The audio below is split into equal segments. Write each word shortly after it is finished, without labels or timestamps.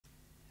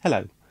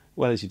Hello.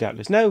 Well, as you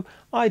doubtless know,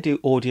 I do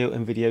audio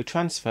and video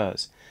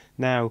transfers.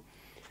 Now,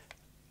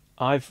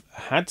 I've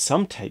had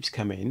some tapes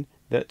come in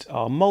that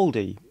are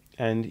mouldy,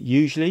 and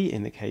usually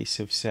in the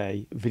case of,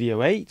 say,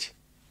 Video 8,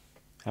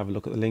 have a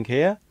look at the link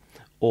here,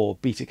 or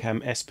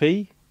Betacam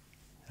SP,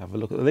 have a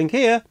look at the link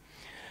here,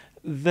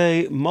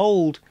 the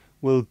mould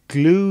will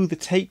glue the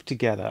tape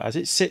together. As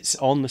it sits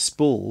on the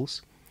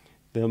spools,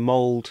 the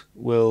mould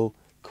will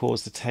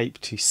cause the tape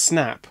to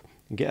snap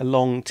and get a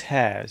long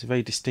tear. It's a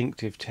very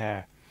distinctive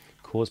tear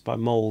caused by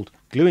mould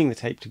gluing the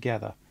tape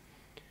together.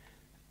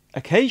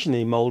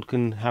 Occasionally mould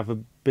can have a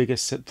bigger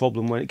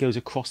problem when it goes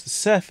across the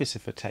surface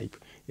of a tape.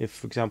 If,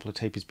 for example, a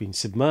tape has been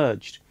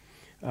submerged,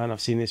 and I've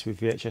seen this with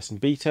VHS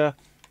and Beta,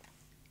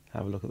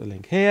 have a look at the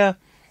link here,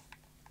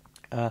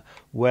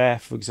 where,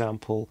 for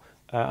example,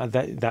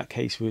 that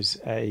case was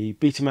a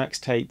Betamax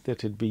tape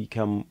that had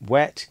become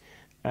wet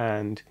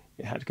and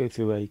it had to go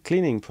through a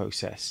cleaning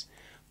process.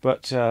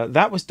 But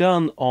that was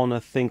done on a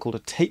thing called a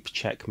tape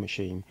check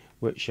machine,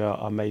 which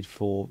are made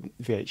for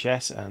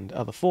VHS and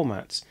other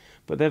formats.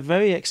 But they're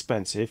very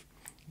expensive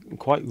and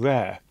quite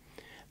rare.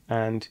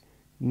 And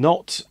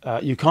not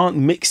you can't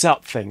mix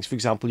up things. For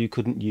example, you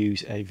couldn't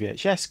use a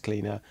VHS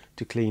cleaner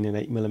to clean an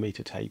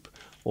 8mm tape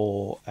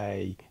or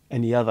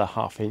any other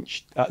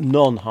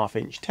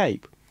non-half-inch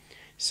tape.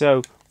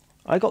 So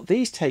I got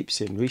these tapes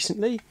in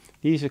recently.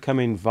 These have come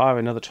in via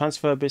another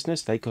transfer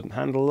business. They couldn't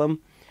handle them.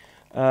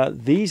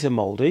 These are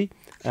mouldy,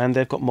 and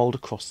they've got mould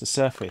across the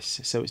surface.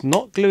 So it's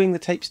not gluing the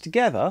tapes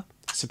together,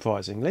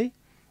 surprisingly.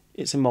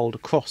 It's a mould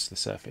across the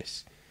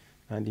surface.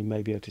 And you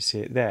may be able to see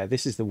it there.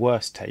 This is the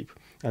worst tape,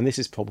 and this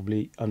is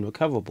probably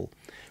unrecoverable.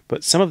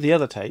 But some of the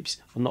other tapes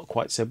are not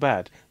quite so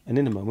bad. And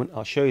in a moment,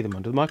 I'll show you them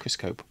under the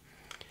microscope.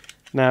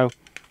 Now,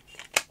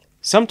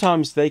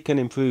 sometimes they can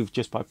improve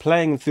just by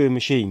playing them through a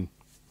machine.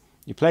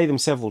 You play them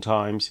several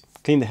times,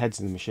 clean the heads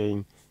of the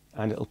machine,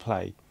 and it'll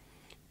play.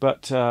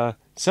 But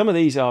some of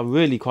these are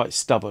really quite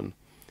stubborn.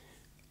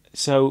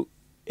 So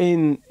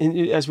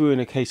as we were in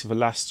a case of a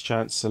last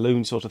chance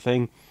saloon sort of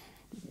thing,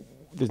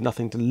 there's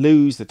nothing to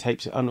lose, the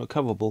tapes are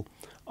unrecoverable.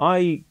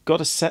 I got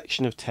a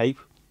section of tape,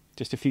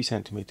 just a few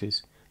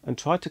centimetres, and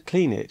tried to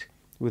clean it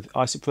with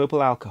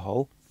isopropyl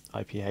alcohol,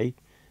 IPA,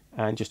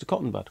 and just a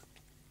cotton bud.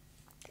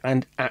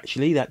 And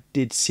actually that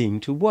did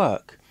seem to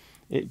work.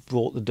 It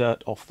brought the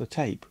dirt off the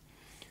tape.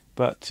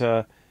 But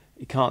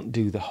you can't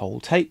do the whole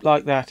tape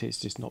like that, it's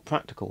just not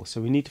practical.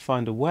 So we need to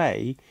find a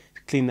way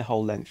to clean the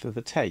whole length of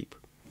the tape.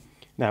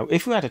 Now,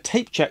 if we had a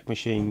tape check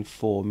machine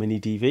for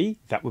miniDV,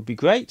 that would be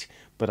great,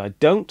 but I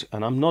don't,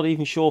 and I'm not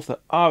even sure if there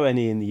are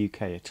any in the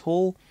UK at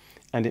all,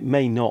 and it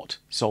may not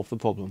solve the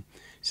problem.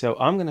 So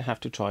I'm going to have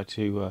to try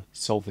to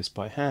solve this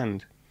by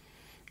hand.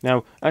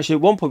 Now, actually,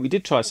 at one point we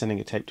did try sending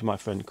a tape to my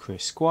friend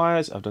Chris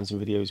Squires. I've done some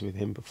videos with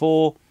him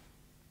before.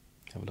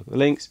 Have a look at the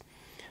links.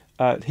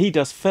 He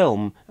does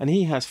film, and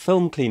he has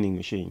film cleaning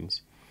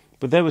machines,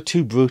 but they were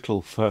too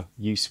brutal for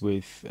use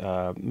with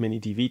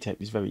miniDV tape.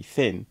 It's very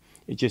thin.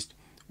 It just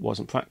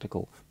wasn't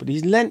practical. But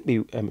he's lent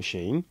me a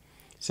machine,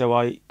 so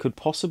I could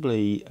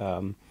possibly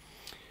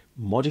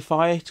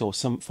modify it or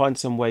find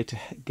some way to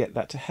get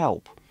that to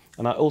help.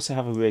 And I also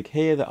have a rig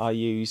here that I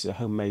use, a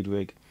homemade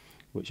rig,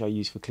 which I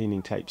use for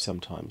cleaning tape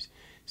sometimes.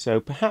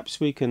 So perhaps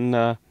we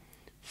can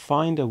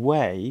find a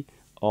way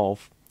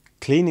of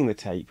cleaning the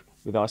tape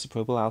with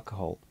isopropyl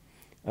alcohol.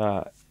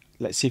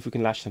 Let's see if we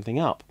can lash something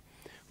up.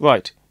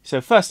 Right, so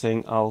first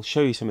thing, I'll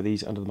show you some of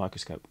these under the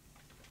microscope.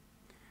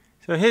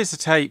 So here's the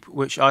tape,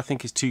 which I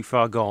think is too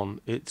far gone.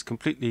 It's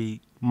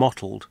completely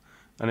mottled,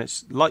 and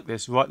it's like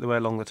this right the way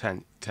along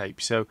the tape.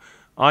 So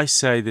I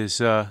say there's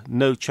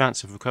no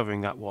chance of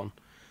recovering that one.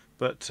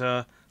 But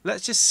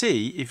let's just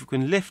see if we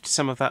can lift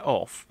some of that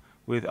off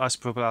with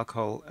isopropyl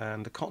alcohol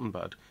and a cotton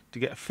bud to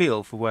get a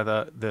feel for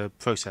whether the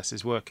process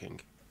is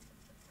working.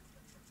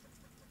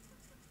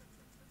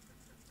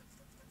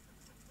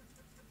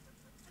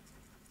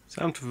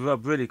 So I'm to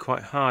rub really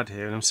quite hard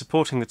here, and I'm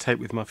supporting the tape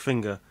with my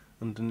finger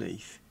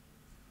underneath.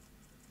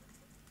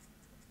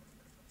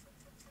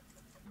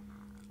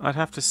 I'd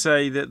have to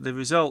say that the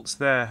results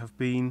there have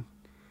been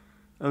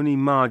only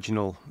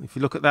marginal. If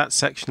you look at that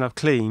section I've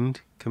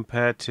cleaned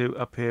compared to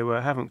up here where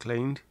I haven't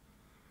cleaned,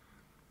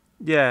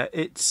 yeah,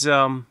 it's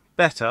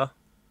better,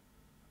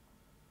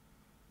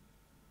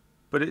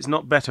 but it's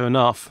not better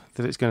enough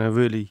that it's going to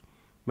really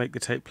make the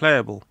tape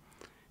playable.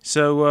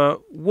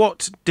 So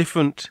what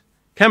different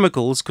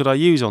chemicals could I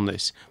use on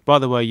this? By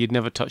the way, you'd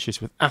never touch this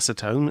with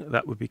acetone,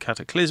 that would be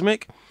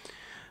cataclysmic.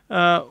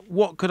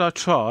 What could I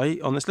try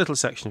on this little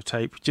section of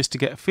tape just to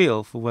get a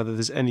feel for whether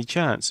there's any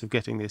chance of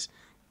getting this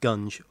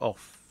gunge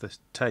off the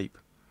tape?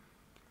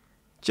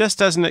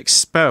 Just as an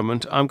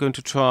experiment, I'm going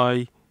to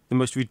try the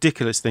most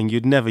ridiculous thing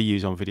you'd never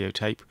use on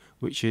videotape,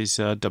 which is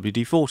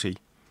WD-40.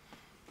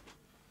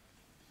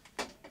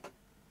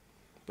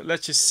 But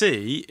let's just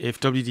see if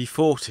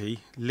WD-40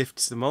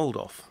 lifts the mould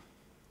off.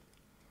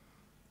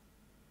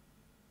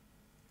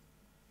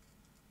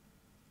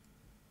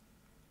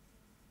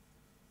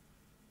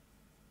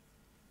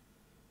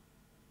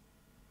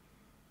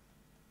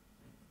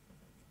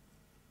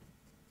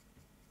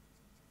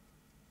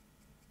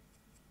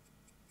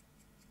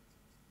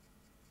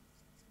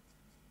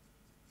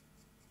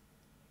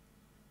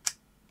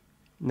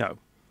 No,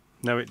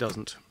 no it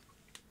doesn't.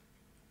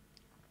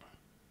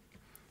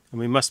 And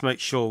we must make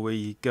sure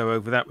we go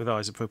over that with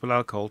isopropyl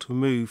alcohol to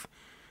remove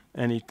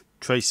any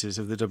traces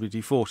of the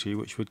WD-40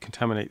 which would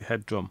contaminate the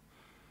head drum.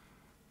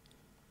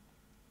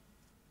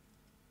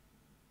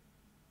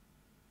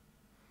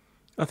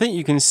 I think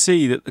you can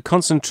see that the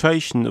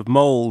concentration of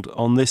mould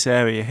on this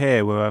area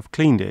here where I've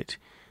cleaned it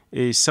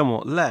is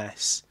somewhat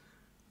less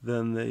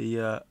than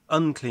the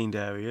uncleaned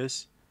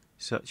areas,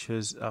 such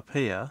as up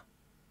here,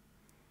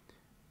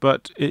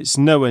 but it's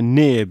nowhere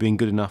near being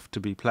good enough to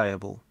be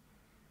playable.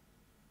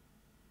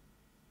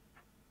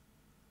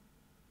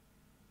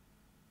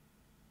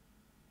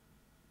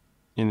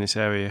 In this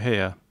area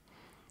here,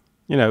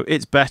 you know,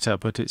 it's better,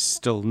 but it's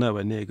still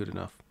nowhere near good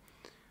enough.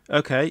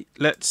 Okay,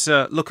 let's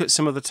look at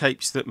some of the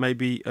tapes that may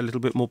be a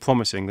little bit more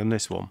promising than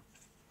this one.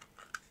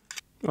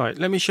 Right,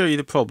 let me show you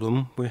the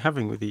problem we're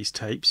having with these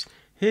tapes.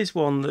 Here's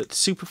one that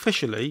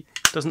superficially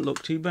doesn't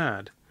look too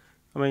bad.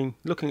 I mean,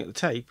 looking at the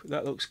tape,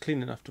 that looks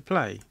clean enough to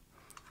play.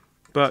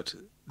 But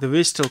there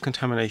is still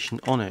contamination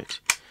on it.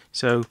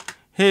 So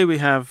here we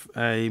have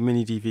a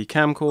miniDV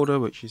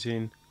camcorder, which is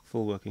in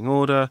full working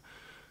order.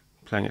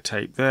 Playing a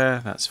tape there,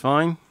 that's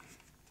fine.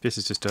 This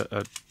is just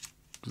a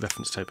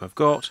reference tape I've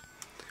got.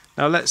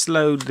 Now let's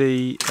load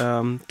the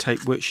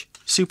tape which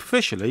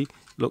superficially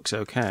looks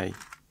okay.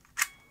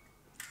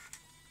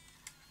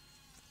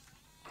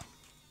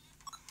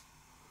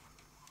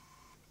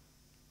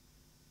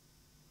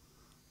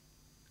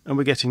 And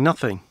we're getting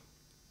nothing.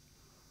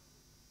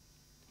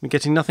 We're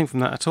getting nothing from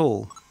that at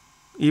all,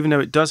 even though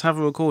it does have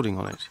a recording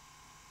on it.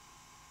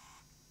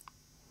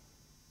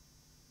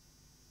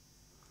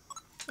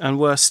 And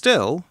worse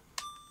still,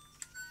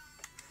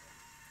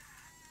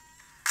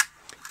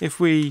 if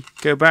we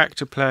go back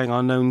to playing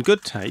our known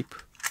good tape,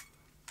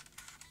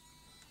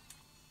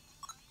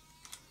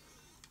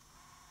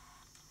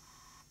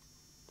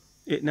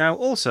 it now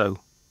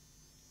also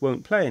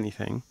won't play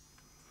anything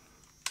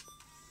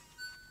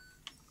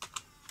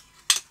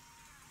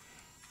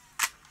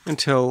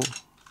until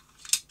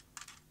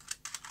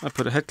I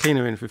put a head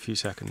cleaner in for a few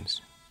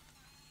seconds.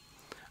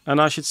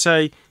 And I should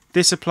say,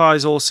 this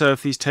applies also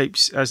if these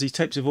tapes, as these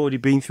tapes have already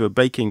been through a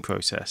baking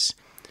process,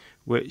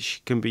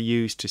 which can be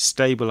used to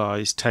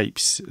stabilize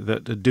tapes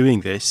that are doing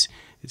this.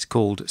 It's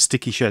called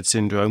sticky shed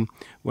syndrome.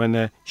 When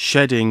they're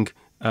shedding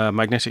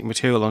magnetic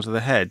material onto the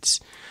heads,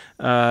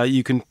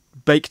 you can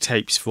bake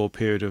tapes for a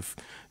period of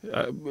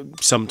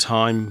some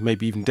time,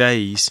 maybe even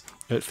days,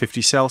 at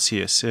 50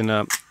 Celsius in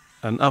an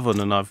oven,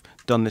 and I've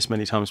done this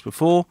many times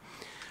before.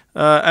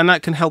 And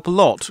that can help a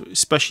lot,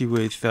 especially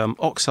with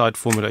oxide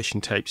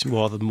formulation tapes,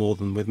 rather more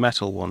than with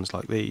metal ones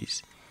like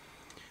these.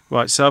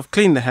 Right, so I've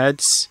cleaned the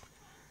heads,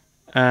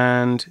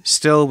 and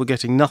still we're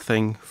getting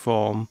nothing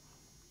from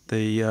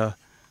the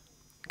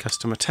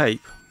customer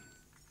tape.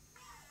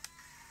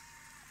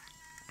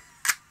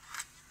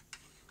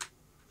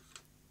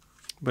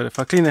 But if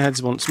I clean the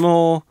heads once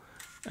more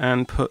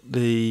and put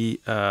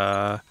the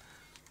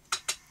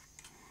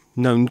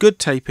known good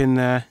tape in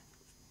there,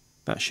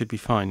 that should be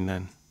fine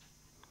then.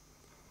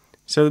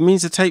 So it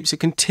means the tapes are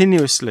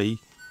continuously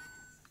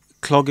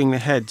clogging the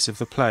heads of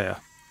the player.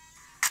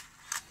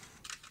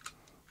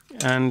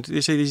 And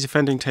you see these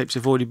offending tapes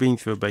have already been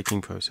through a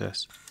baking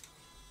process.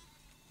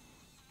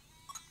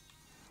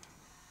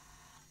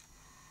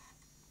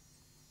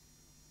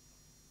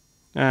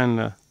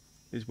 And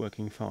is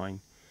working fine.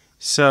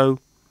 So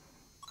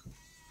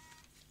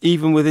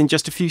even within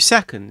just a few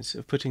seconds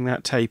of putting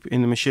that tape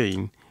in the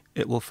machine,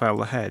 it will foul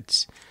the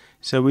heads.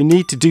 So we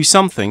need to do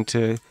something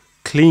to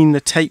clean the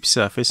tape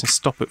surface and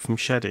stop it from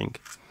shedding.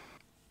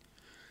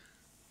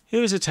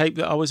 Here is a tape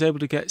that I was able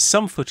to get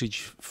some footage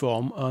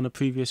from on a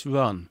previous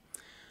run.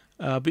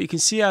 But you can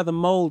see how the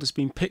mould has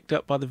been picked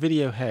up by the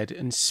video head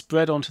and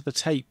spread onto the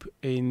tape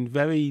in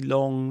very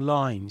long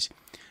lines.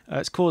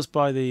 It's caused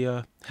by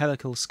the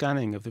helical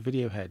scanning of the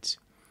video heads.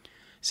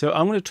 So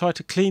I'm going to try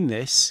to clean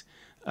this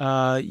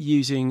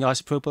using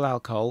isopropyl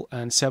alcohol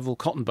and several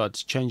cotton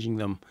buds, changing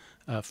them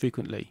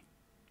frequently.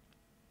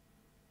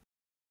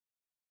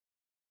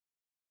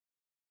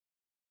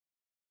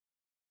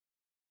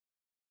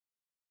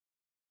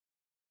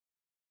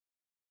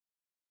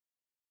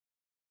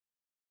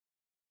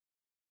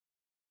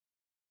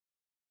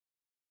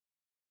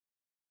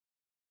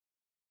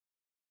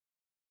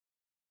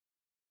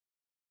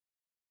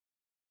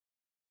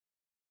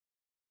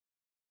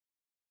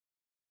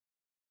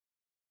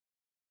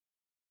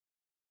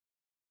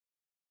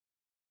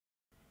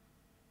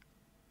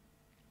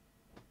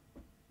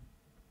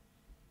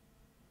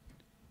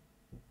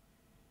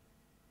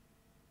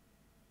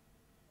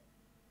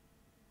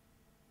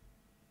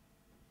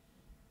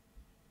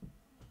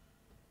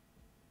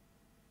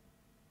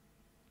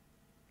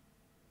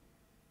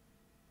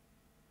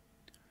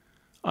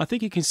 I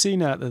think you can see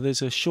now that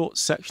there's a short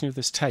section of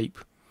this tape,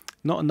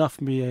 not enough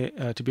for me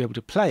to be able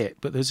to play it,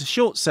 but there's a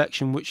short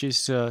section which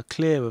is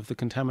clear of the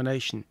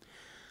contamination.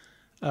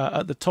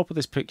 At the top of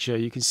this picture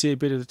you can see a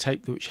bit of the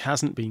tape which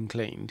hasn't been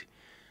cleaned,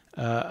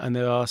 and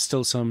there are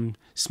still some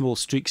small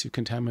streaks of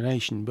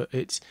contamination, but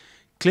it's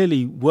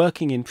clearly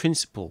working in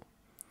principle.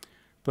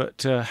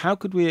 But how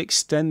could we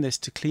extend this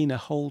to clean a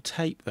whole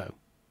tape though?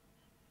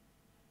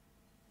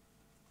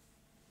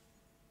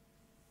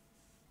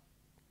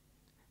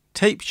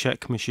 Tape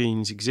check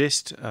machines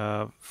exist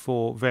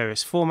for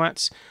various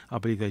formats. I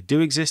believe they do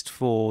exist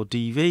for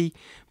DV,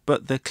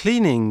 but the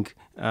cleaning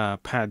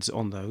pads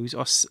on those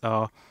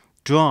are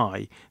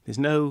dry. There's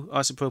no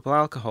isopropyl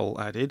alcohol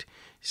added,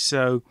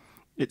 so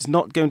it's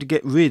not going to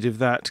get rid of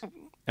that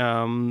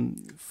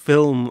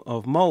film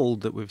of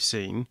mould that we've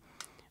seen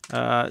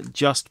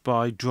just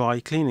by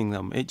dry cleaning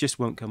them. It just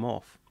won't come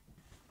off.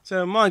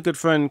 So my good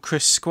friend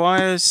Chris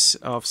Squires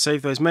of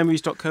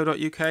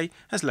SaveThoseMemories.co.uk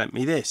has lent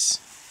me this.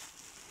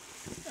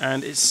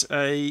 And it's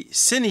a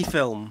Cine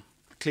film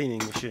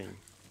cleaning machine.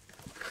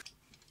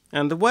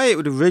 And the way it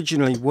would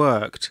originally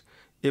worked,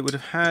 it would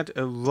have had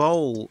a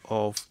roll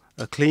of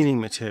a cleaning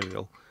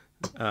material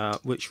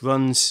which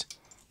can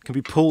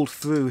be pulled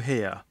through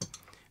here,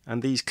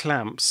 and these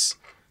clamps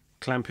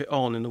clamp it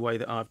on in the way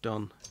that I've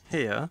done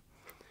here,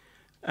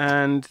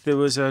 and there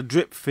was a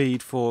drip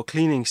feed for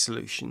cleaning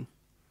solution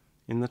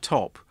in the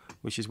top,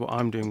 which is what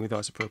I'm doing with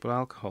isopropyl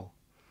alcohol.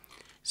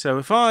 So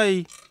if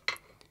I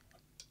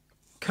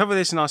cover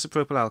this in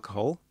isopropyl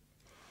alcohol,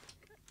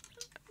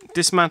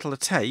 dismantle a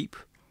tape,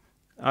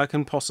 I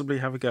can possibly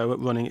have a go at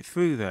running it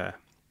through there.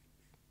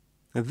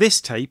 Now,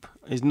 this tape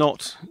is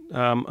not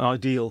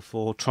ideal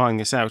for trying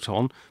this out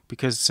on,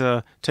 because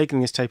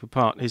taking this tape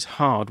apart is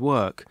hard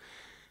work.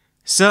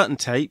 Certain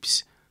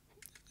tapes,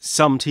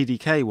 some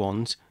TDK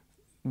ones,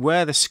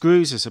 where the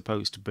screws are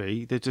supposed to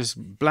be, they're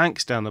just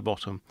blanks down the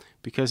bottom,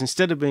 because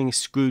instead of being a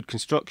screwed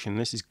construction,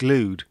 this is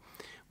glued,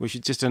 which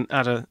is just an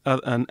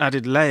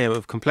added layer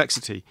of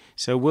complexity.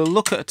 So we'll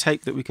look at a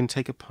tape that we can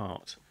take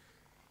apart.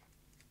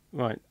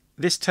 Right,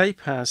 this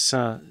tape has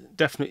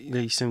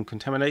definitely some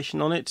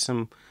contamination on it,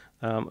 some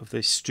of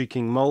this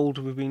streaking mould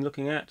we've been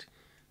looking at.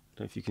 I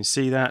don't know if you can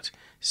see that.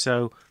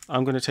 So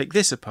I'm going to take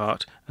this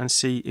apart and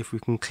see if we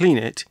can clean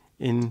it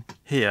in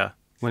here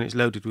when it's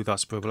loaded with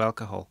isopropyl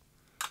alcohol.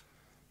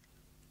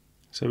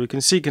 So we can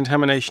see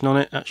contamination on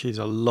it. Actually, there's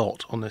a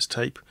lot on this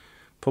tape,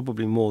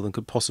 probably more than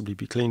could possibly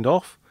be cleaned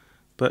off.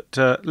 But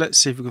let's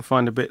see if we can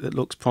find a bit that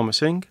looks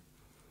promising.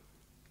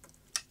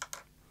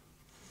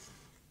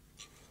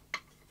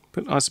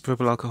 Put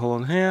isopropyl alcohol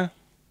on here.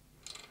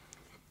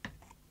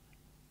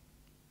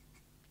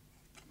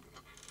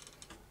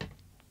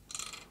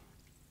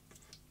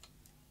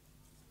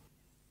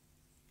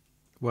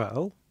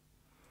 Well,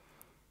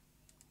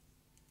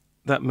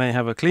 that may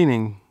have a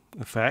cleaning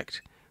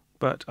effect,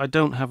 but I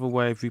don't have a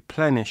way of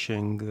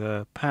replenishing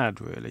the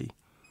pad really.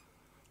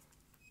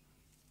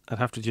 I'd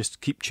have to just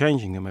keep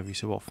changing them every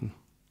so often.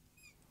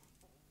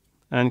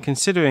 And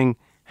considering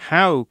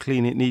how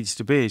clean it needs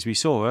to be, as we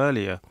saw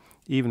earlier,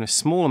 even a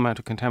small amount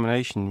of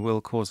contamination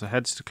will cause the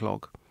heads to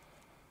clog.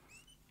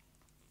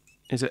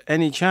 Is there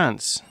any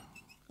chance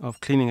of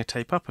cleaning a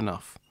tape up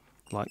enough,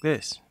 like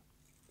this?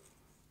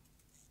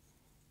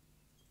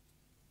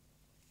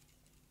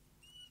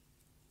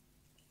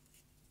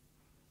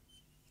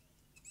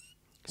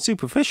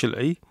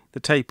 Superficially, the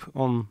tape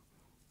on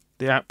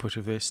the output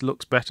of this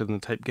looks better than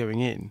the tape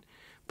going in,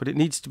 but it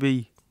needs to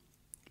be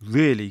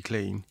really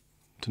clean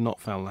to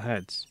not foul the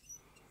heads.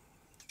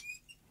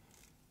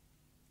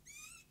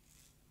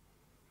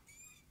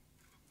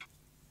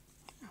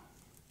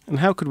 And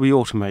how could we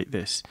automate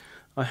this?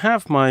 I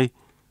have my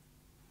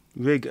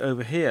rig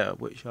over here,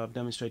 which I've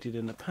demonstrated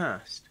in the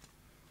past,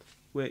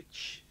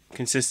 which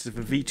consists of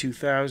a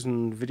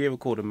V2000 video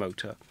recorder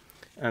motor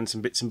and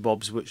some bits and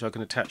bobs which I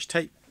can attach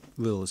tape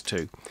reels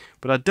to.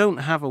 But I don't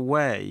have a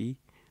way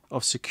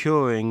of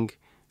securing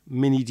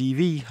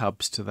miniDV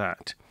hubs to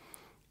that.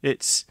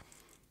 It's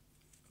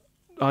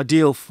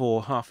ideal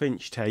for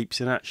 1/2" tapes,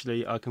 and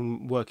actually I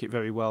can work it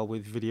very well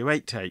with video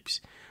 8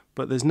 tapes,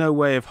 but there's no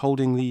way of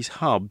holding these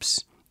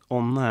hubs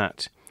on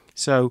that.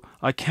 So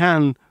I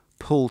can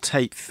pull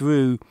tape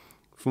through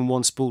from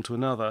one spool to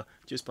another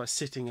just by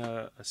sitting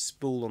a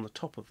spool on the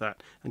top of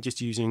that and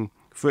just using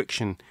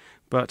friction,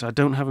 but I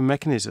don't have a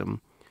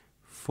mechanism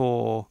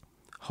for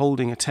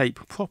holding a tape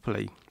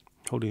properly,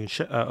 holding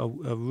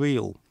a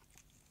reel.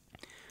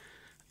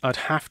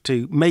 I'd have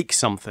to make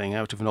something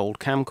out of an old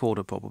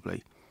camcorder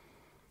probably.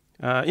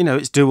 You know,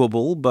 it's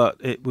doable, but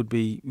it would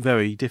be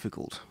very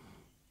difficult.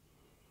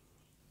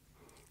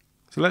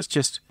 So let's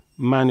just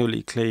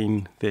manually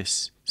clean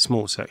this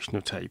small section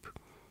of tape,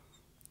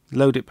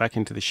 load it back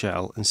into the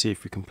shell and see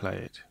if we can play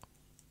it.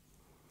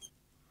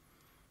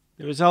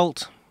 The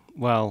result,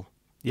 well,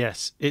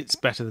 yes, it's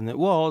better than it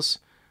was,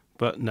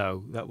 but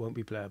no, that won't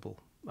be playable.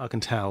 I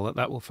can tell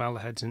that will foul the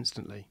heads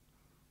instantly.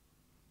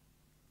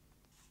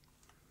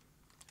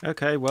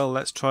 Okay, well,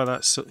 let's try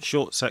that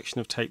short section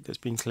of tape that's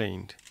been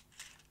cleaned.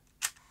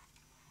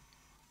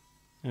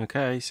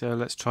 Okay, so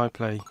let's try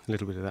play a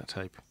little bit of that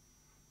tape.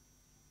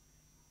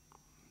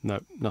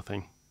 No,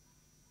 nothing.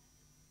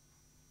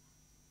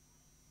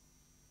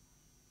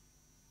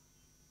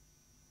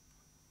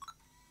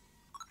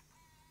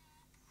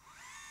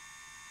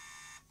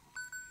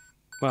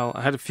 Well,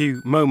 I had a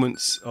few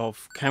moments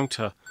of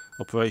counter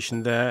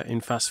operation there in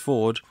fast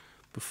forward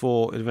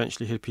before it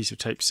eventually hit a piece of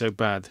tape so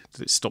bad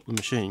that it stopped the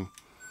machine.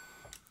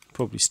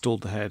 Probably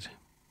stalled the head.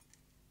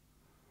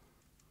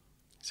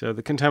 So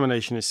the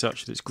contamination is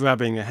such that it's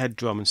grabbing a head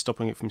drum and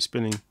stopping it from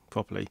spinning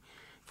properly.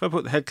 If I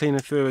put the head cleaner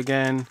through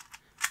again,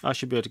 I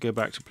should be able to go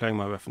back to playing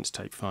my reference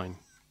tape fine.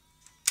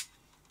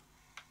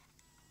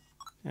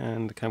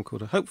 And the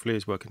camcorder hopefully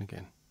is working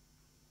again.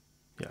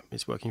 Yeah,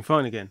 it's working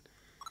fine again.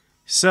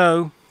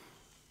 So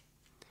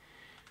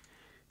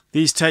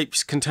these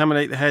tapes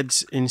contaminate the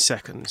heads in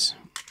seconds,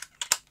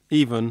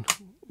 even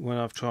when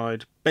I've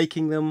tried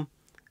baking them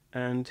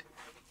and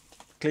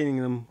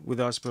cleaning them with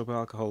isopropyl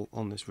alcohol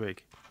on this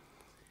rig.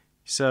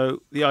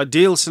 So the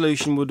ideal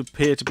solution would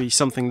appear to be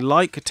something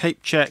like a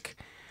tape check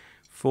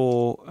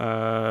for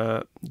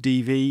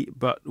DV,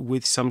 but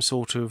with some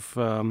sort of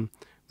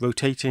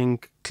rotating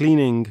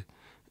cleaning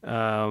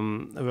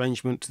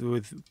arrangement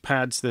with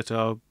pads that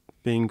are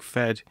being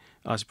fed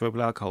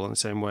isopropyl alcohol in the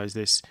same way as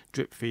this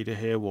drip feeder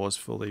here was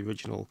for the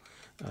original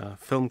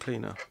film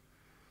cleaner.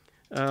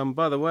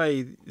 By the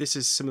way, this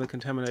is some of the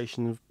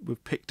contamination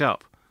we've picked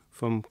up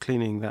from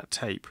cleaning that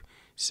tape.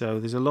 So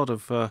there's a lot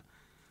of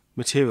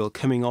material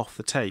coming off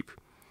the tape.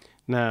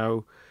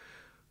 Now,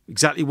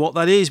 exactly what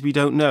that is, we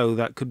don't know.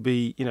 That could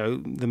be, you know,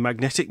 the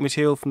magnetic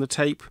material from the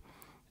tape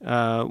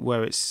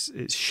where it's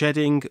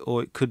shedding,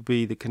 or it could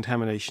be the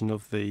contamination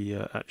of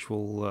the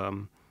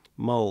actual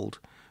mould.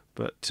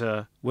 But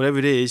whatever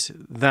it is,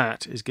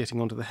 that is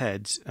getting onto the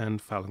heads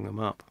and fouling them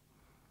up.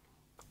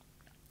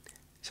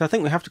 So I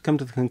think we have to come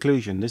to the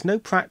conclusion there's no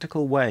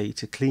practical way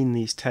to clean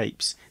these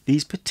tapes,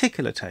 these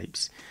particular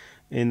tapes,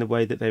 in the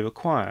way that they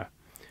require.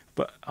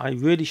 But I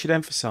really should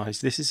emphasize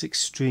this is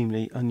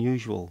extremely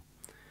unusual.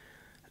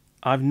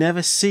 I've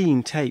never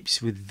seen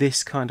tapes with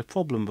this kind of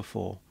problem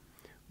before,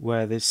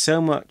 where there's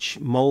so much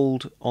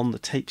mould on the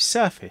tape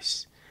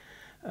surface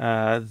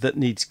that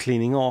needs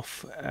cleaning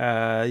off.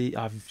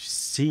 I've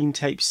seen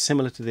tapes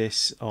similar to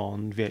this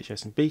on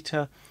VHS and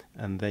Beta,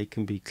 and they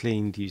can be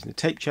cleaned using the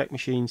tape check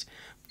machines,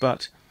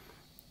 but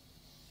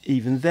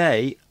even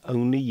they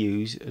only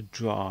use a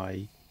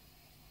dry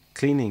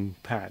cleaning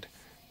pad.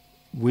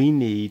 We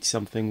need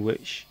something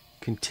which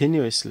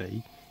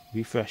continuously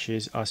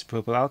refreshes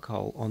isopropyl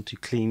alcohol onto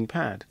clean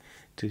pad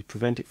to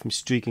prevent it from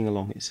streaking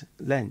along its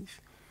length,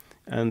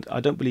 and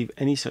I don't believe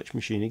any such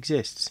machine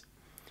exists.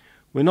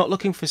 We're not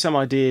looking for some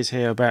ideas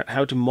here about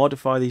how to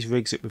modify these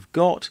rigs that we've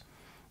got.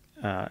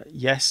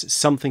 Yes,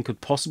 something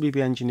could possibly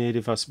be engineered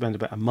if I spend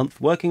about a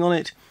month working on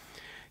it.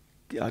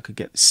 I could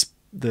get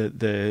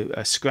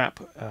the scrap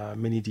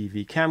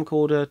miniDV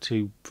camcorder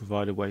to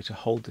provide a way to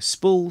hold the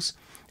spools,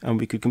 and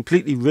we could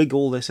completely rig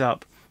all this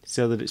up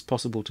so that it's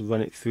possible to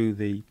run it through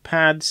the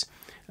pads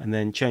and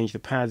then change the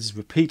pads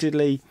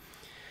repeatedly.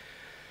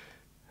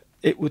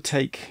 It would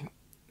take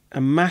a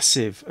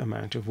massive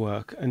amount of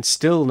work and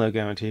still no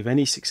guarantee of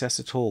any success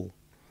at all.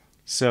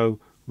 So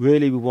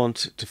really we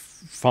want to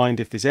find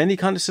if there's any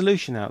kind of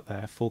solution out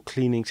there for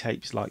cleaning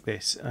tapes like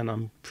this, and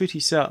I'm pretty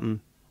certain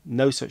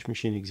no such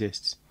machine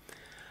exists.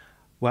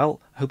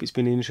 Well, I hope it's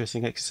been an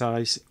interesting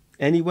exercise.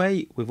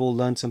 Anyway, we've all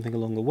learned something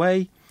along the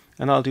way,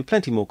 and I'll do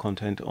plenty more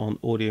content on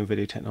audio and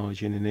video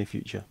technology in the near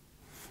future.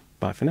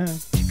 Bye for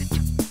now.